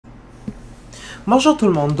Bonjour tout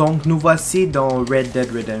le monde, donc nous voici dans Red Dead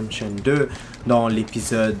Redemption 2, dans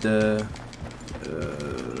l'épisode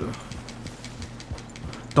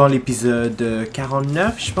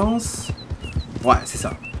 49 je pense. Ouais, c'est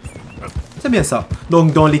ça. C'est bien ça.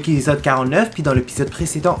 Donc dans l'épisode 49, puis dans l'épisode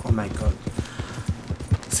précédent, oh my god.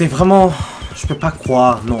 C'est vraiment... Je peux pas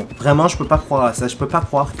croire, non. Vraiment, je peux pas croire à ça. Je peux pas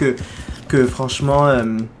croire que franchement...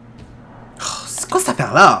 c'est quoi cette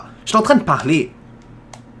affaire-là? Je suis en train de parler.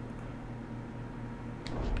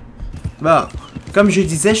 Bon, comme je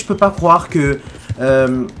disais, je peux pas croire que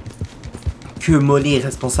Molly est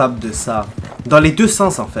responsable de ça. Dans les deux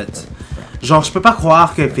sens, en fait. Genre, je peux pas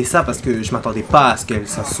croire qu'elle fait ça parce que je m'attendais pas à ce que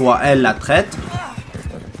ça soit elle la traite.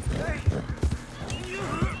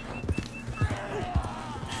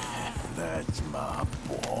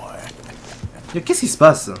 Qu'est-ce qui se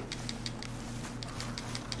passe?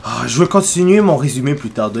 Oh, je vais continuer mon résumé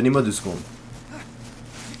plus tard. Donnez-moi 2 secondes.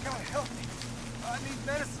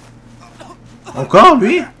 Encore,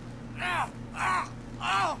 lui?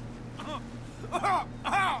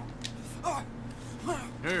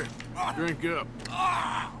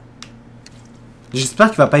 J'espère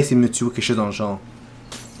qu'il va pas essayer de me tuer ou quelque chose dans le genre.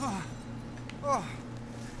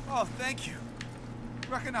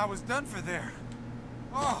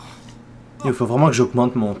 Il faut vraiment que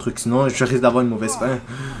j'augmente mon truc, sinon je risque d'avoir une mauvaise fin.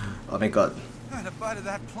 Oh my god.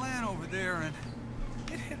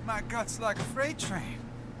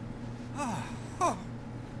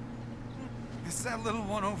 It's that little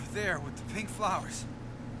one over there with the pink flowers.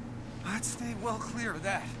 I'd stay well clear of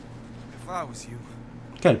that if I was you.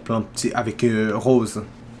 Quel plan petit avec Rose.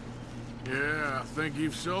 Yeah, I think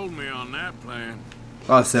you've sold me on that plan.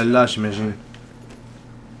 Ah, celle-là, j'imagine.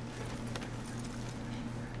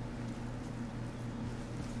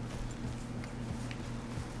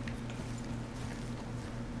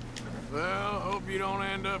 Well, hope you don't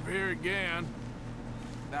end up here again.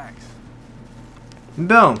 Thanks.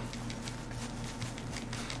 Bon.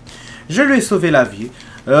 Je lui ai sauvé la vie.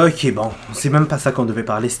 Ok, bon. C'est même pas ça qu'on devait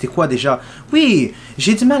parler. C'était quoi déjà? Oui,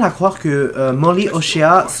 j'ai du mal à croire que Molly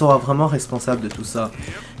O'Shea soit vraiment responsable de tout ça.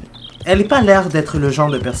 Elle n'est pas l'air d'être le genre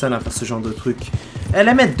de personne à faire ce genre de truc. Elle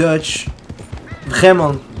aimait Dutch.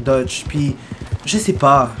 Vraiment Dutch. Puis, je sais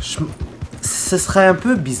pas. Ce serait un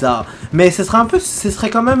peu bizarre. Mais ce serait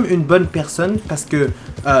quand même une bonne personne parce que,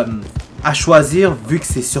 à choisir, vu que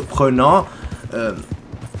c'est surprenant,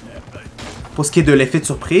 pour ce qui est de l'effet de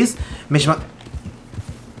surprise, mais je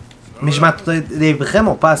m'attendais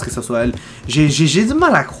vraiment pas à ce que ce soit elle. J'ai du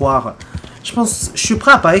mal à croire. Je suis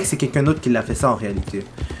prêt à parier que c'est quelqu'un d'autre qui l'a fait ça en réalité.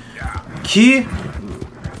 Qui?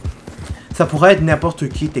 Ça pourrait être n'importe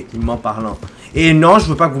qui, techniquement parlant. Et non, je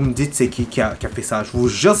veux pas que vous me dites c'est qui a fait ça. Je vous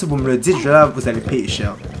jure, si vous me le dites, vous allez payer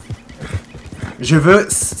cher. Je veux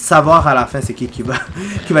savoir à la fin c'est qui va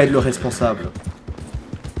être le responsable.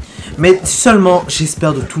 Mais seulement,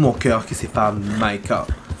 j'espère de tout mon cœur que c'est pas Micah.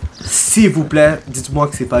 S'il vous plaît, dites-moi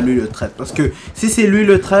que c'est pas lui le traître. Parce que si c'est lui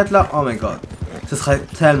le traître là, oh my god. Ce serait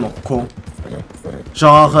tellement con.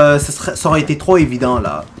 Genre, ça aurait été trop évident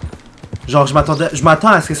là. Genre, je m'attends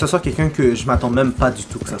à ce que ce soit quelqu'un que je m'attends même pas du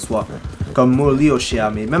tout que ce soit. Comme Molly O'Shea.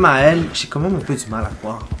 Mais même à elle, j'ai quand même un peu du mal à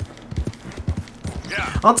croire.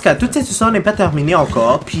 En tout cas, toute cette histoire n'est pas terminée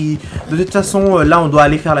encore. Puis, de toute façon, là, on doit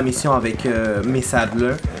aller faire la mission avec mes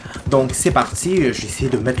saddlers. Donc, c'est parti. Je vais essayer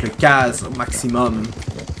de mettre le case au maximum.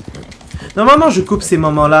 Normalement, je coupe ces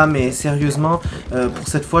moments-là, mais sérieusement, pour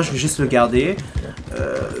cette fois, je vais juste le garder.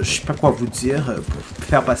 Je sais pas quoi vous dire pour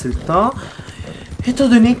faire passer le temps. Étant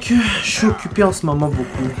donné que je suis occupé en ce moment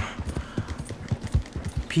beaucoup.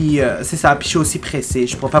 Puis, c'est ça. Puis, je suis aussi pressé.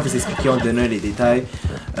 Je pourrais pas vous expliquer en donnant les détails.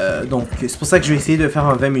 Donc, c'est pour ça que je vais essayer de faire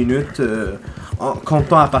un 20 minutes en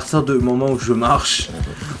comptant à partir du moment où je marche.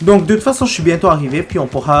 Donc, de toute façon, je suis bientôt arrivé. Puis, on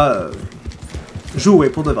pourra jouer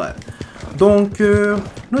pour de vrai. Donc,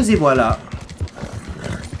 nous y voilà.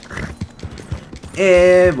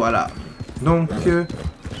 Et voilà. Donc...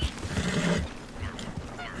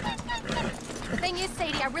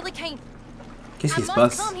 Qu'est-ce qui se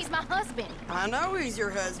passe? I know he's your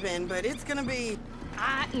husband, but it's gonna be...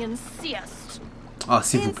 I insist. Ah,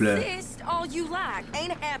 s'il vous plaît. Insist all you like.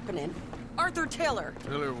 Ain't happening. Arthur, tell her.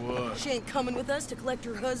 Tell her what? She ain't coming with us to collect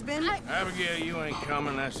her husband. Abigail, you ain't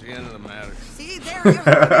coming. That's the end of the matter. See, there you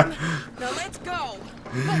heard him. Now let's go.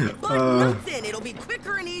 But nothing. It'll be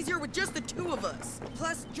quicker and easier with just the 2 of us.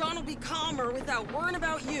 Plus, John will be calmer without worrying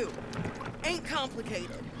about you. Ain't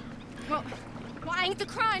complicated. Well, I ain't the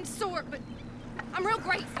kind sort, but I'm real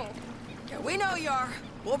grateful. Yeah, we know you are.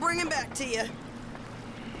 We'll bring him back to you.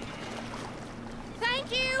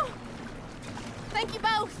 Thank you. Thank you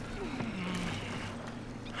both.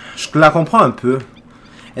 Je la comprends un peu.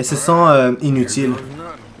 elles se sentent inutiles.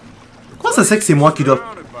 Comment ça se fait que c'est moi qui dois...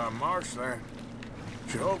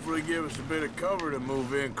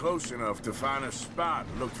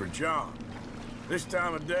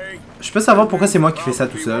 Je peux savoir pourquoi c'est moi qui fais ça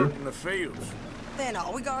tout seul.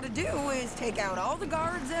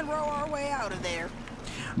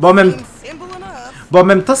 Bon, en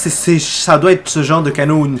même temps, ça doit être ce genre de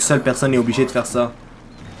canot où une seule personne est obligée de faire ça.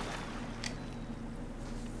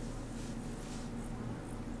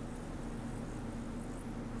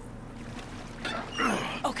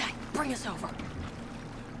 Okay, bring us over.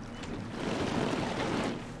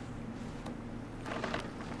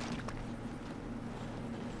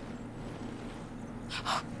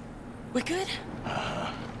 We good?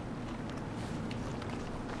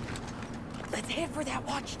 Let's head for that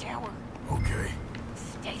watchtower. Okay.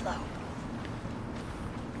 Stay low.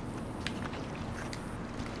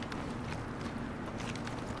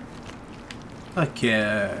 Ok.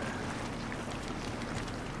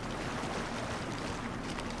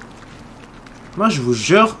 Moi, je vous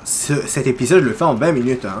jure, cet épisode, je le fais en 20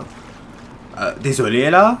 minutes. Hein. Désolé,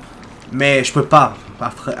 là. Mais je peux pas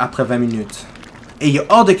après 20 minutes. Et il est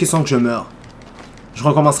hors de question que je meure. Je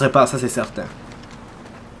recommencerai pas, ça c'est certain.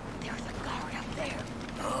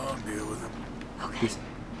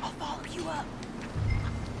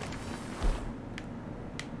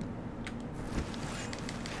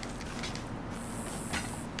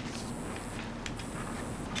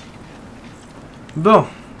 Bon,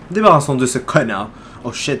 débarrassons de ce connard.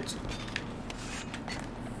 Oh shit.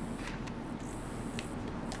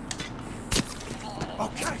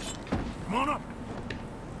 Ok,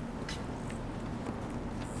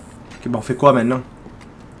 bon, on fait quoi maintenant?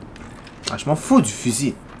 Ah, je m'en fous du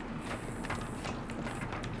fusil.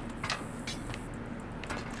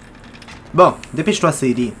 Bon, dépêche-toi,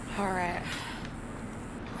 Sadie. Alright.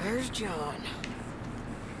 Where's John?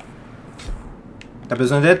 T'as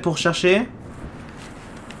besoin d'aide pour chercher?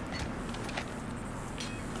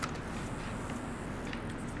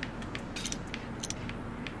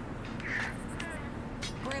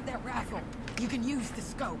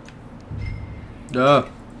 Ah.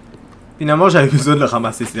 Finalement, j'avais besoin de le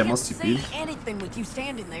ramasser, c'est vraiment stupide.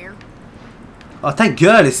 Oh, ta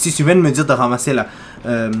gueule, si tu viens de me dire de ramasser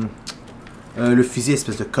le fusil,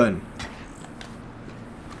 espèce de conne.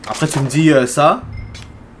 Après, tu me dis ça.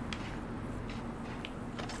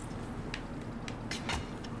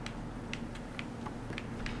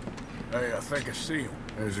 Hey, I think I see him.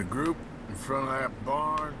 There's a group in front of that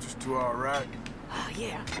barn, just to our right. Oh,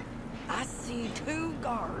 yeah. I see 2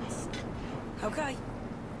 guards. Okay,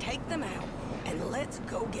 take them out, and let's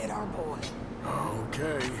go get our boy.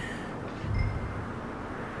 Okay.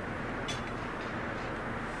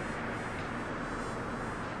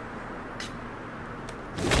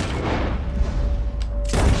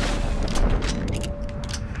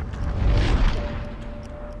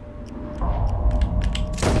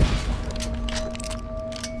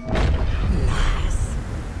 Nice.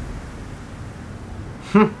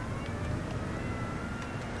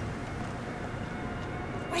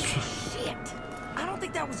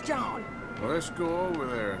 Let's go over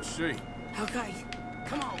there and see. Okay,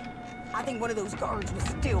 come on. I think one of those guards was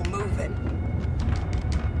still moving.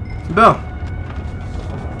 Bon.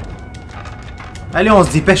 Allez, on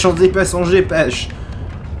se dépêche, on se dépêche, on se dépêche.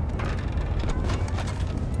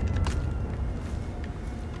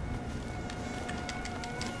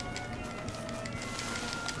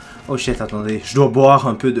 Oh shit, attendez. Je dois boire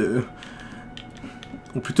un peu de...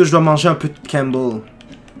 Ou plutôt, je dois manger un peu de Campbell.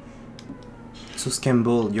 Sauce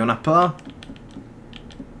Campbell. Il y en a pas?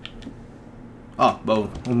 Ah, bon.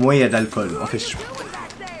 Au moins, il y a de l'alcool. En fait, je...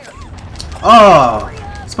 Oh!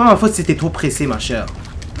 C'est pas ma faute si t'es trop pressé, ma chère.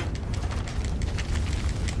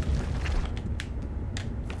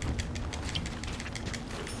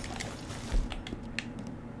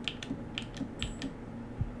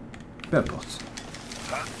 Peu importe.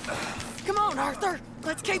 Come on, Arthur.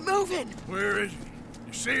 Let's keep moving. Where is he?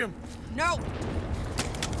 You see him? No.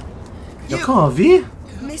 Il a encore envie?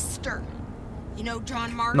 Mister. You know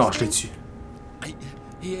John Marston? Non, je l'ai tué.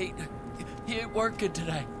 He ain't working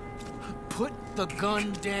today. Put the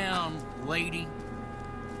gun down, lady.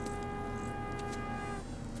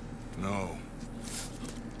 No.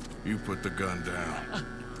 You put the gun down.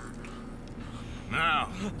 Now.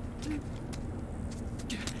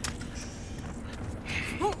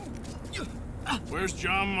 Where's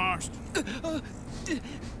John Marston?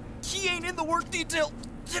 He ain't in the work detail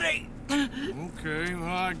today. Okay, well,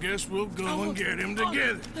 I guess we'll go and get him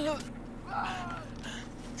together.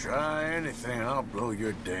 Try anything, I'll blow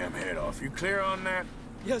your damn head off. You clear on that?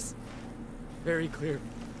 Yes, very clear.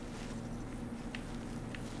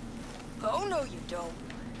 Oh, no, you don't.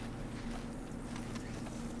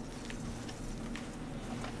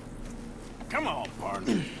 Come on,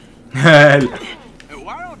 partner. Elle. Hey,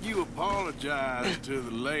 why don't you apologize to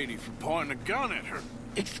the lady for pointing a gun at her?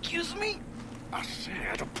 Excuse me? I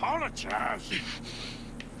said apologize.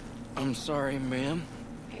 I'm sorry, ma'am.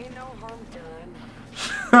 Ain't no harm done.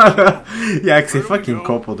 Yeah, c'est fucking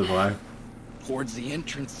con pour de vrai. Towards the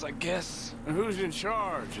entrance, I guess. And who's in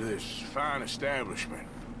charge of this fine establishment?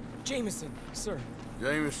 Jameson, sir.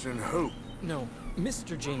 Jameson who? No,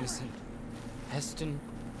 Mr. Jameson. Heston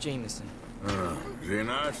Jameson. Is he a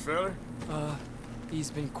nice fella? He's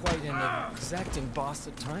been quite an exacting boss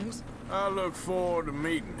at times. I look forward to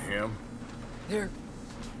meeting him. They're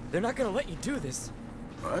not gonna let you do this.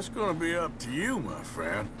 Well, that's gonna be up to you, my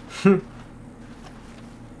friend.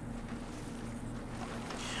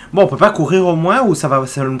 Bon, on peut pas courir au moins ou ça va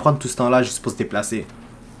nous prendre tout ce temps-là juste pour se déplacer?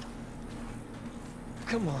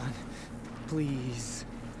 Come on, please.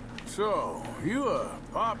 So, you a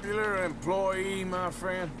popular employee, my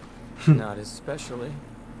friend? Not especially.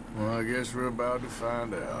 Well, I guess we're about to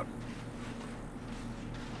find out.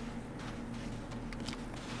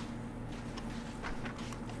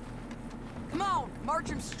 Come on, march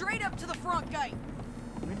him straight up to the front gate.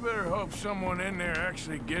 We better hope someone in there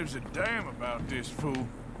actually gives a damn about this fool.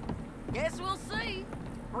 Guess we'll see.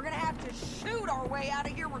 We're gonna have to shoot our way out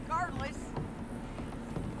of here regardless.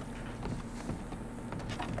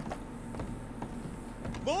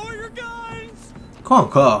 Lower your guns! Quoi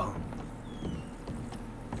encore?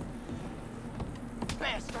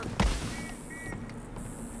 Bastard.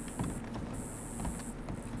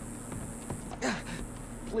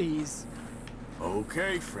 Please.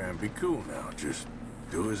 Okay, friend, be cool now. Just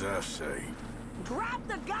do as I say. Drop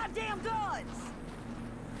the goddamn guns!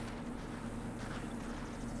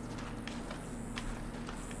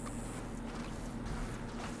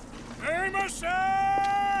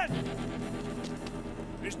 Jameson!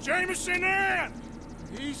 Is Jameson in?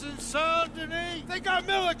 He's inside, Denis. They got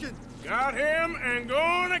Milliken. Got him and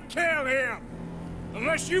gonna kill him.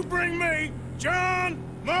 Unless you bring me John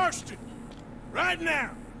Marston. Right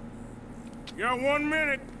now. You got 1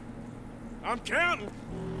 minute. I'm counting.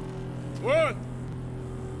 1,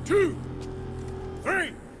 2,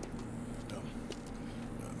 3.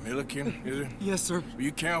 Milliken, is it? Yes, sir. Will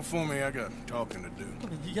you count for me? I got talking to do.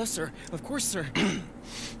 Yes, sir. Of course, sir.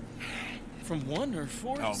 From 1 or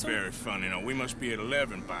 4? Oh, sir? very funny. No, we must be at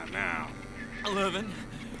 11 by now. 11,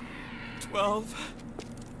 12,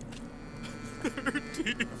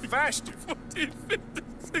 13, Faster. 14, 15,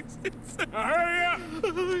 16, 17. Now hurry up!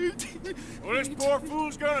 Well, this poor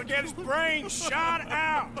fool's gonna get his brains shot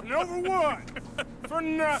out. And over what? For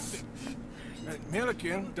nothing.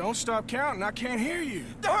 Milliken, don't stop counting. I can't hear you.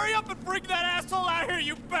 Hurry up and bring that asshole out here,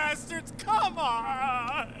 you bastards! Come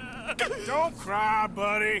on! Don't cry,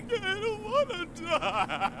 buddy. I don't wanna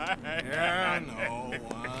die. Yeah, I know.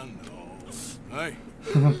 Hey,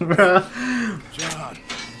 John.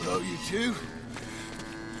 Love you too.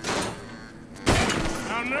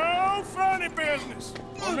 Now, no funny business.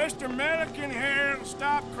 Well, Mr. Milliken here will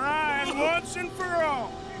stop crying once and for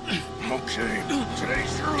all. Okay,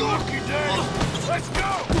 today's your lucky day. Let's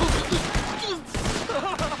go!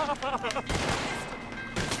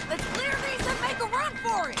 Let's clear these and make a run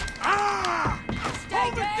for it! Ah! Stay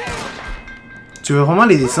down! Tu veux vraiment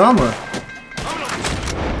les descendre?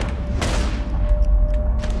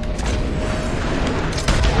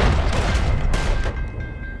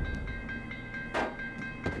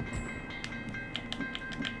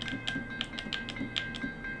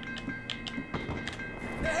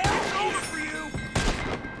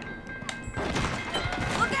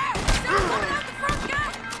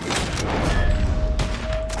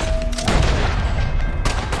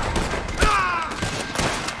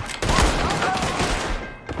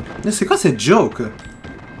 C'est quoi cette joke?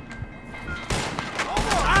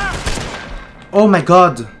 Oh my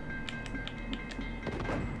god!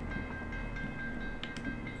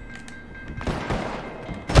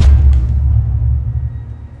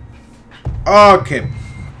 Ok.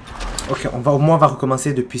 Ok, on va au moins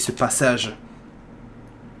recommencer depuis ce passage.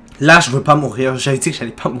 Là, je veux pas mourir. J'avais dit que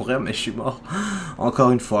j'allais pas mourir, mais je suis mort. Encore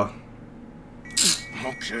une fois.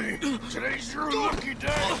 Okay, today's your lucky day.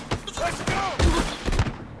 Let's go!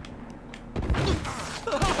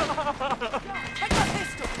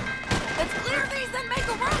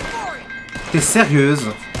 T'es sérieuse?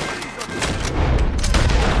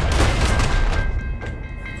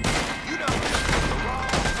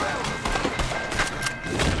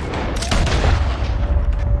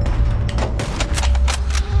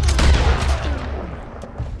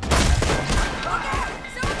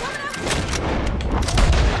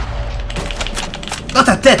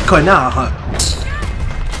 tête, connard!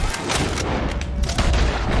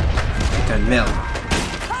 Putain de merde.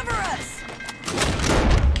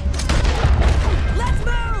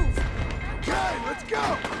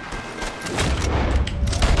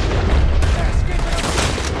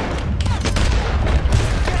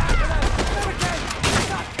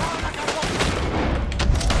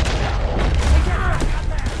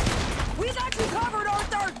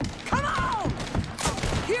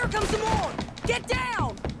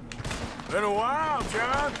 Been a while,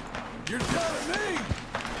 John. You're telling me?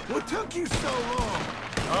 What took you so long?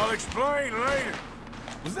 I'll explain later.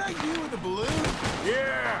 Was that you in the balloon?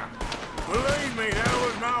 Yeah. Believe me, that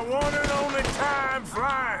was my one and only time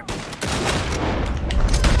flying.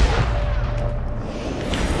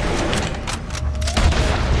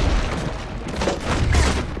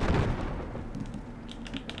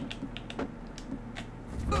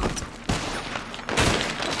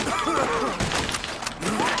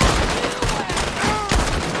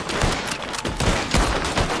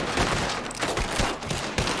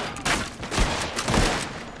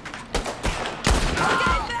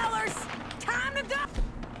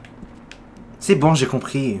 C'est bon, j'ai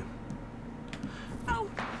compris.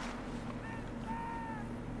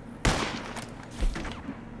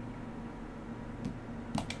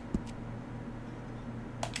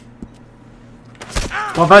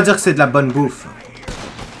 On va dire que c'est de la bonne bouffe.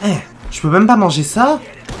 Eh, je peux même pas manger ça?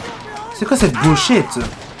 C'est quoi cette bullshit?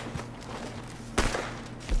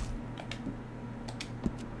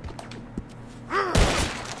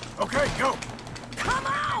 Okay, go. Come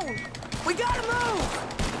on! We gotta move!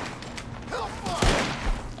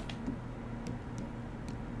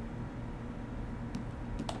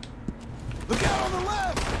 Look out on the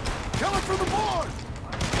left. Coming from the board.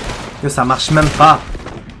 Yo, ça marche même pas.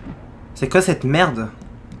 C'est quoi cette merde?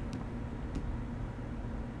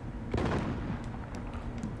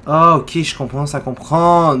 Oh, ok, je commence à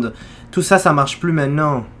comprendre. Tout ça, ça marche plus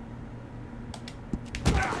maintenant.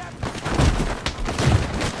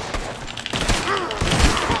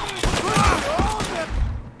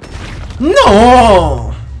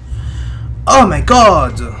 Non! Oh my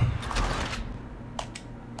god!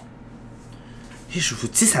 Et je vous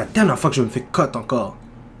dis, c'est la dernière fois que je me fais cut encore.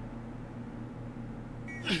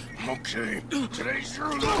 Okay. Today's your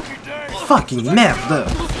lucky day. Fucking merde!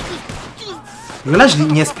 Mais là, je les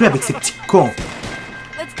niaise plus avec ces petits cons.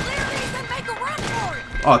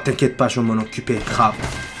 Oh, t'inquiète pas, je vais m'en occuper, grave.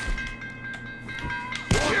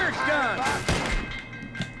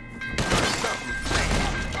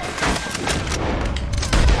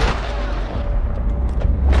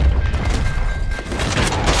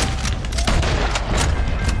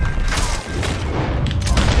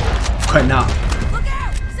 Connard.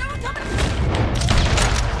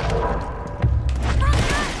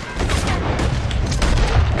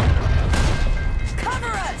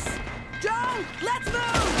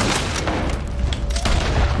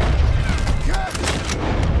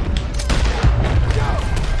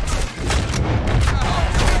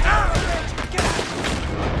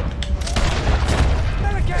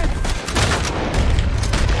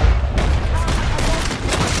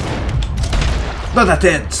 Dans ta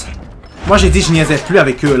tête. Moi j'ai dit je niaisais plus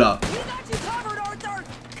avec eux là.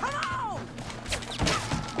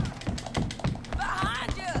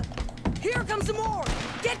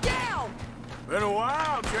 Been a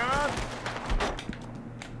while, John.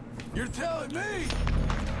 You're telling me?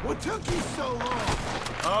 What took you so long?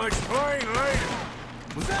 I'll explain later.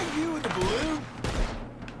 Was that you in the balloon?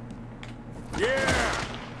 Yeah.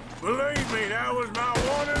 Believe me, that was my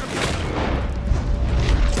one and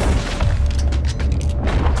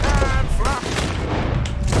time fly.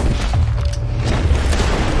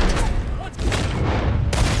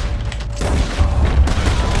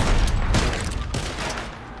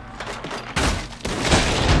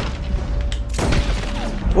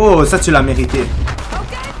 Oh, ça tu l'as mérité.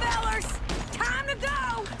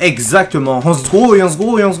 Exactement. On se grouille, on se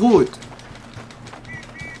grouille, on se grouille.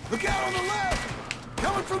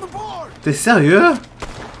 T'es sérieux?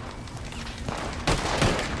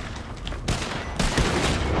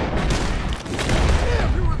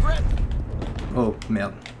 Oh,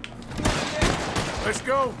 merde. Let's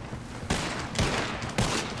go.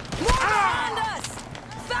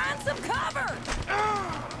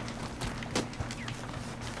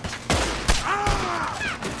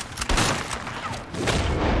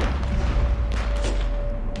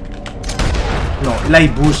 Non, là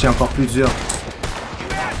il bouge, c'est encore plus dur.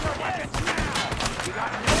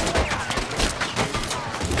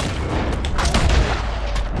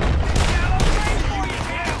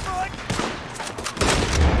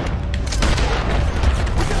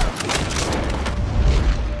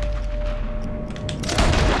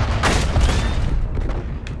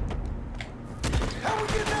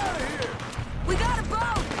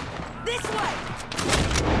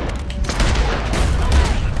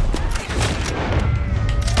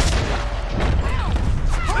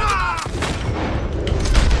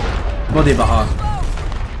 Bon débarras.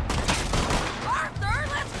 Arthur,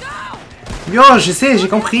 let's go! Yo, je sais, j'ai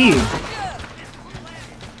compris.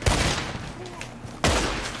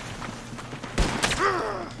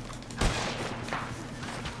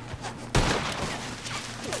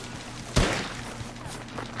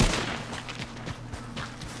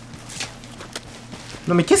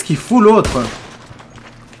 Non mais qu'est-ce qu'il fout l'autre?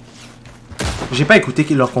 J'ai pas écouté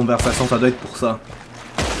leur conversation, ça doit être pour ça.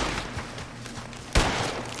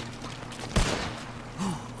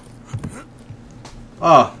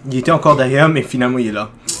 Ah, il était encore derrière, mais finalement il est là.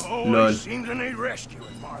 Lol. Seems to need rescuing,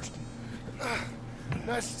 Marston.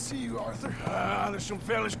 Nice to see you, Arthur. There's some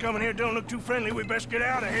fellas coming here. Don't look too friendly. We best get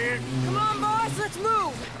out of here. Come on, boys, let's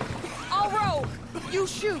move. I'll row. You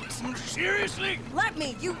shoot. Seriously? Let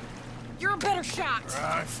me. You're a better shot.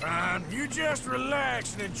 Right, fine. You just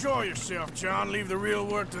relax and enjoy yourself, John. Leave the real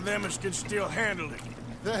work to them as can still handle it.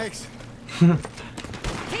 Thanks.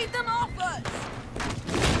 Keep them off us.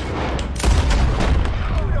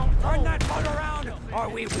 Turn that boat around, or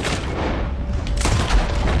we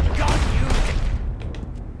got you.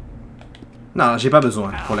 Non, j'ai pas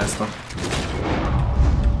besoin pour l'instant.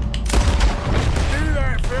 Do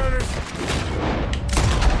that, fellas.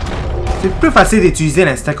 C'est plus facile d'utiliser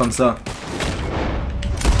l'instinct comme ça.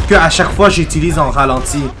 Que à chaque fois j'utilise en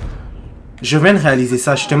ralenti. Je viens de réaliser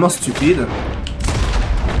ça, je suis tellement stupide.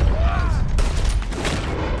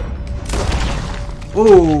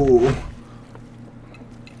 Oh!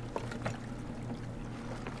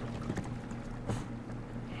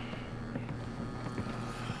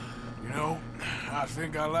 You know, I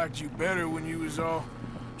think I liked you better when you was all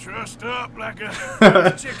trussed up like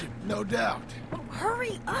a chicken. No doubt.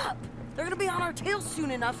 Hurry up. They're gonna be on our tails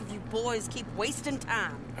soon enough if you boys keep wasting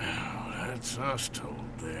time. Oh, that's us told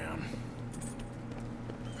them.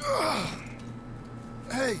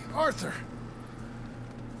 Hey, Arthur.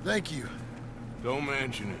 Thank you. Don't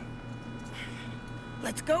mention it.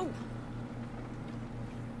 Let's go.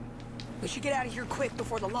 We should get out of here quick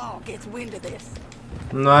before the law gets wind of this.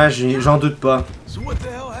 Ouais, j'en doute pas. So what the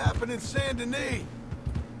hell happened in Saint Denis?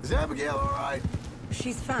 Is Abigail all right?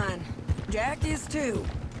 She's fine. Jack is too.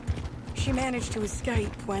 She managed to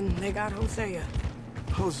escape when they got Hosea.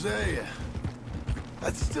 Hosea.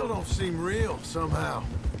 That still don't seem real somehow.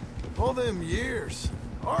 All them years.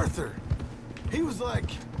 Arthur. He was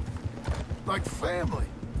like family.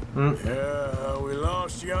 Yeah, we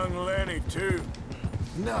lost young Lenny too.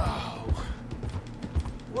 No.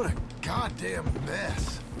 What a goddamn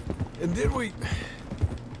mess. And did we...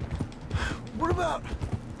 What about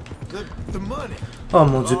the money? Oh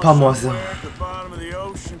mon dieu, pas moi ça. At the bottom of the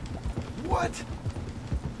ocean. What?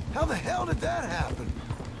 How the hell did that happen?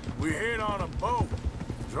 We hit on a boat.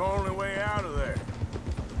 It was the only way out of there.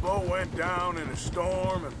 The boat went down in a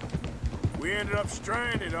storm and we ended up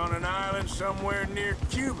stranded on an island somewhere near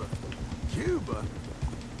Cuba. Cuba?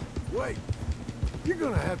 Wait, you're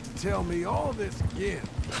gonna have to tell me all this again.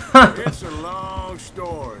 It's a long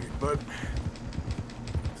story, but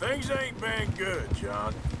things ain't been good,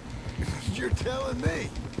 John. You're telling me.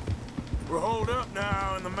 We're holed up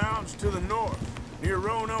now in the mountains to the north, near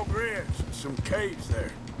Roanoke Ridge, some caves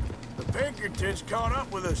there. The Pinkertons caught up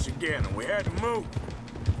with us again, and we had to move.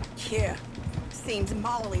 Yeah. Seems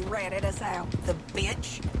Molly ratted us out, the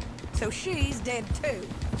bitch. So she's dead too.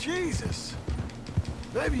 Jesus.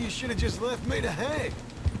 Maybe you should have just left me to hang.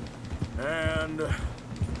 And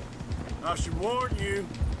I should warn you,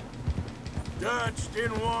 Dutch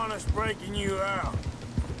didn't want us breaking you out.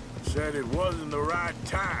 Said it wasn't the right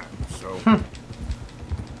time, so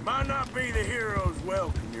might not be the hero's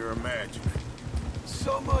welcome you're imagining.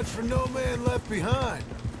 So much for no man left behind.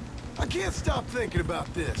 I can't stop thinking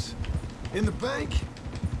about this. In the bank,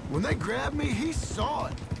 when they grabbed me, he saw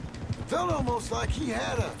it. Felt almost like he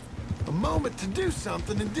had a moment to do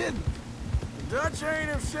something and didn't. Dutch ain't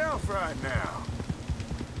himself right now.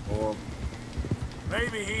 Or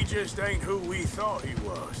maybe he just ain't who we thought he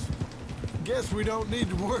was. Guess we don't need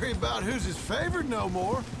to worry about who's his favorite no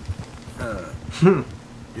more.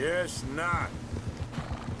 Yes, not.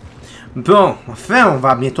 Bon, enfin on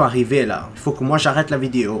va bientôt arriver là. Il faut que moi j'arrête la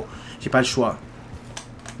vidéo. J'ai pas le choix.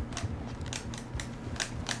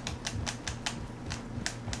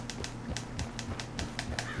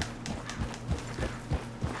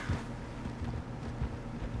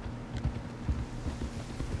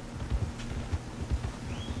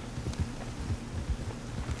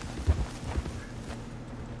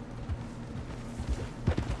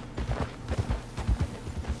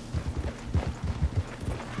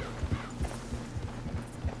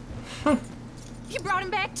 You brought him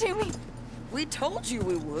back to me. We told you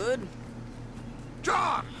we would.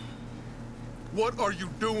 John! What are you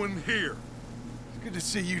doing here? Good to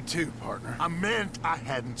see you too, partner. I meant I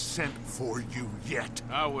hadn't sent for you yet.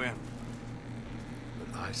 I win.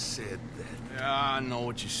 But I said that. Yeah, I know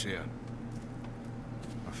what you said.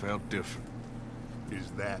 I felt different. Is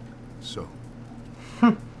that so?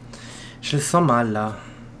 Je le sens mal là.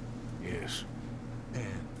 Yes.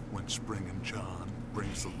 And when Spring and John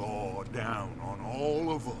brings the law down on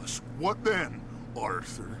all of us, what then,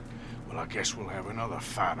 Arthur? Well, I guess we'll have another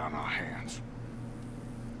fight on our hands.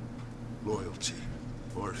 Loyalty,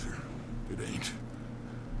 Arthur, it ain't.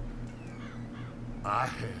 I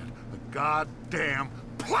had a goddamn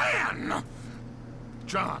plan!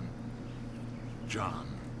 John,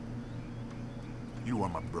 you are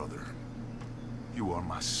my brother. You are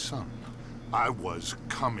my son. I was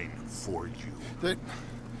coming for you.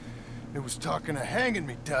 It was talking of hanging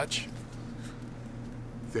me, Dutch.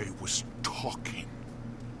 They was talking.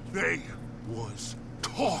 They was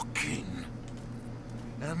talking.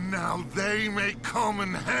 And now they may come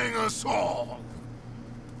and hang us all.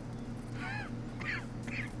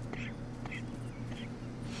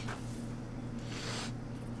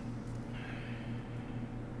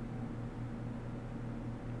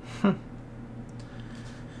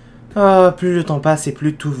 Ah, plus le temps passe et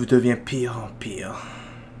plus tout devient pire en pire.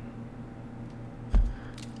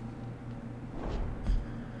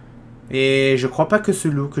 Et je crois pas que ce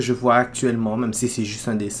loup que je vois actuellement, même si c'est juste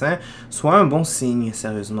un dessin, soit un bon signe,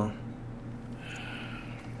 sérieusement.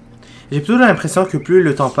 J'ai plutôt l'impression que plus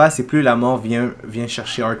le temps passe et plus la mort vient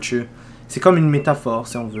chercher Archer. C'est comme une métaphore,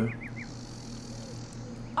 si on veut.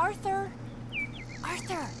 Arthur!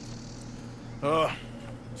 Arthur! Oh,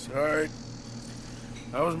 sorry.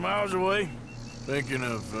 I was miles away, thinking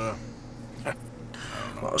of,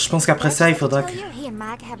 Bon, je pense qu'après ça, il faudra que... He and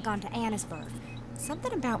Mike have gone to Annisburg.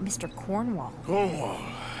 Something about Mr. Cornwall. Cornwall.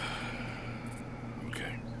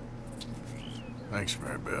 Okay. Thanks,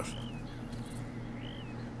 Mary Beth.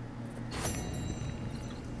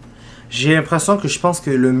 J'ai l'impression que je pense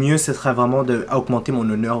que le mieux, ce serait vraiment d'augmenter mon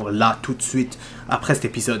honneur là, tout de suite, après cet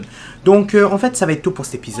épisode. Donc, en fait, ça va être tout pour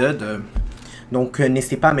cet épisode. Donc,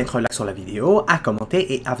 n'hésitez pas à mettre un like sur la vidéo, à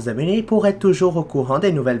commenter et à vous abonner pour être toujours au courant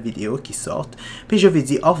des nouvelles vidéos qui sortent. Puis je vous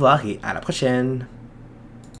dis au revoir et à la prochaine.